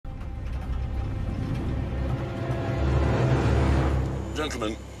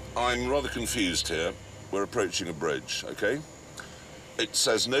Gentlemen, I'm rather confused here. We're approaching a bridge, OK? It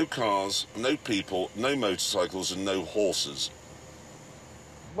says no cars, no people, no motorcycles and no horses.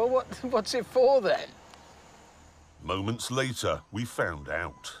 Well, what's it for, then? Moments later, we found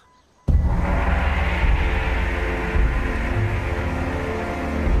out.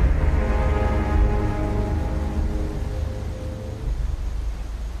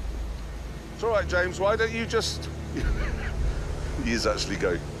 It's all right, James. Why don't you just... He is actually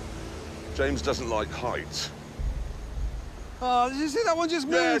going. James doesn't like heights. Oh, did you see that one just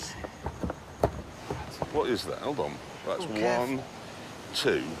moved? Yes. What is that? Hold on. That's one,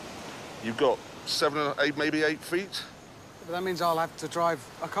 two. You've got 7 or 8, maybe 8 feet. But that means I'll have to drive.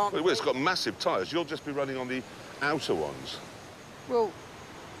 I can't. Wait, it's got massive tyres. You'll just be running on the outer ones. Well,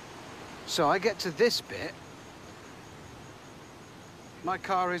 so I get to this bit. My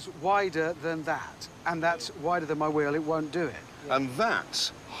car is wider than that, and that's wider than my wheel. It won't do it. Yeah. And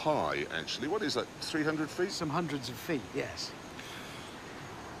that's high, actually. What is that, 300 feet? Some hundreds of feet, yes.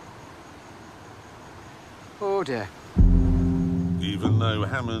 Oh, dear. Even though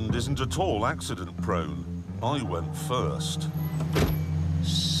Hammond isn't at all accident-prone, I went first.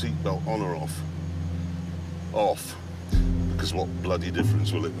 Seatbelt on or off? Off. Because what bloody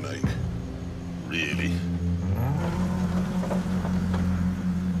difference will it make? Really?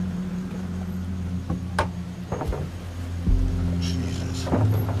 Jesus.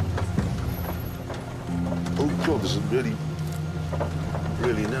 Oh, God, there's a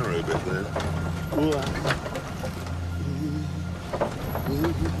really narrow bit there.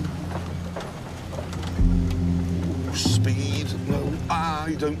 Speed? No,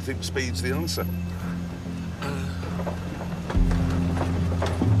 I don't think speed's the answer.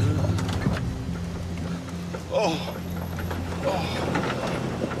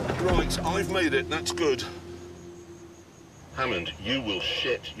 Right, I've made it. That's good. Hammond, you will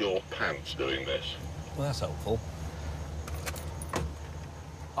shit your pants doing this. Well, that's helpful.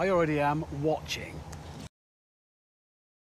 I already am watching.